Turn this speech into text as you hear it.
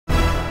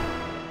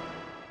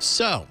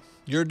So,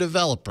 you're a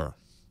developer,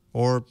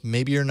 or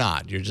maybe you're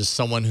not. You're just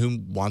someone who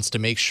wants to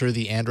make sure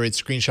the Android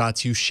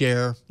screenshots you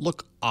share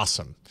look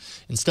awesome.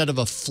 Instead of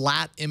a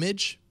flat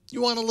image,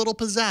 you want a little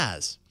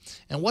pizzazz.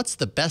 And what's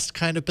the best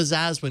kind of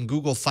pizzazz when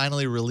Google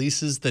finally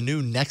releases the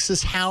new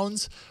Nexus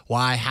Hounds?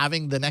 Why,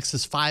 having the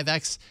Nexus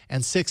 5X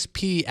and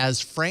 6P as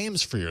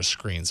frames for your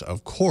screens,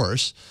 of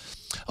course.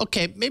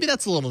 Okay, maybe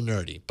that's a little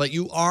nerdy, but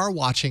you are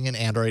watching an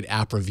Android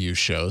app review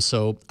show,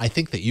 so I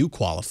think that you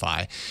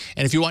qualify.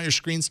 And if you want your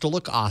screens to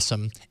look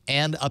awesome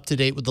and up to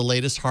date with the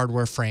latest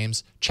hardware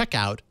frames, check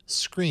out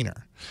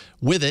Screener.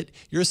 With it,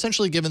 you're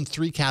essentially given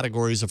 3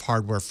 categories of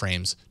hardware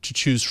frames to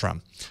choose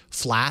from.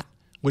 Flat,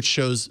 which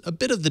shows a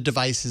bit of the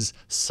device's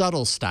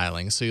subtle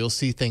styling, so you'll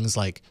see things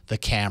like the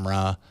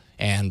camera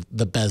and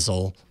the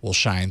bezel will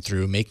shine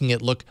through, making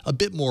it look a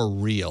bit more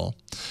real.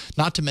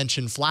 Not to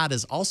mention, flat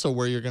is also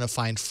where you're going to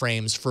find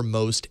frames for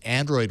most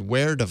Android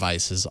Wear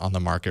devices on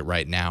the market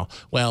right now.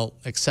 Well,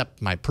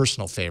 except my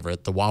personal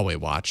favorite, the Huawei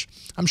watch.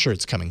 I'm sure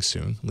it's coming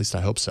soon, at least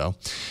I hope so.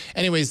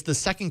 Anyways, the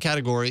second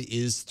category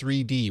is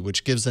 3D,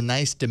 which gives a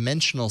nice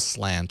dimensional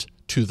slant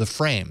to the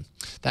frame.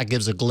 That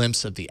gives a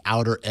glimpse of the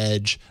outer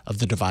edge of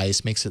the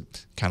device, makes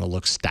it kind of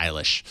look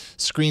stylish.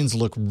 Screens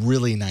look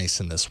really nice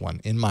in this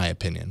one, in my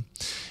opinion.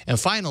 And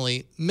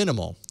finally,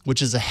 minimal,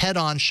 which is a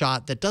head-on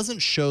shot that doesn't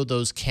show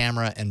those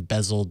camera and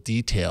bezel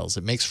details.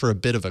 It makes for a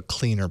bit of a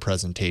cleaner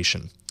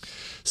presentation.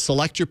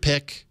 Select your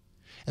pick,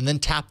 and then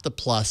tap the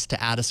plus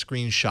to add a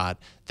screenshot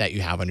that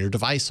you have on your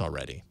device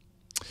already.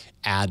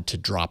 Add to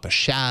drop a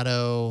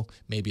shadow,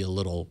 maybe a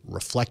little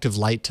reflective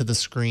light to the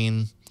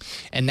screen.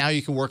 And now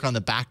you can work on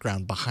the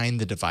background behind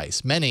the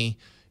device. Many,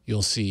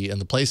 you'll see in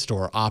the Play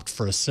Store, opt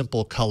for a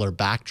simple color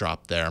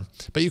backdrop there.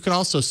 But you can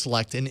also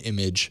select an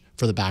image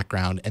for the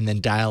background and then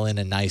dial in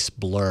a nice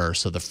blur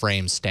so the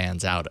frame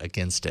stands out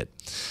against it.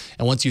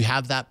 And once you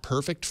have that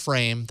perfect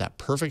frame, that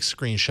perfect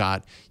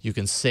screenshot, you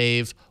can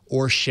save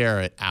or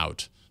share it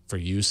out for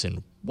use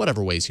in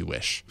whatever ways you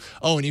wish.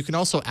 Oh, and you can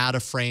also add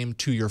a frame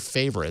to your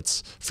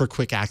favorites for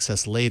quick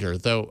access later,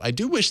 though I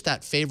do wish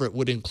that favorite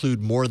would include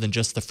more than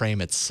just the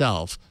frame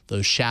itself.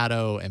 Those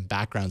shadow and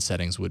background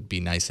settings would be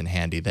nice and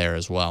handy there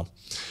as well.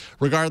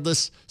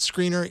 Regardless,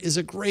 Screener is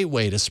a great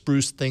way to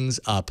spruce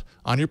things up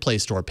on your Play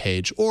Store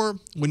page or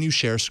when you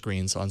share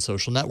screens on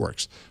social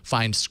networks.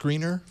 Find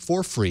Screener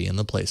for free in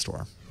the Play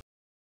Store.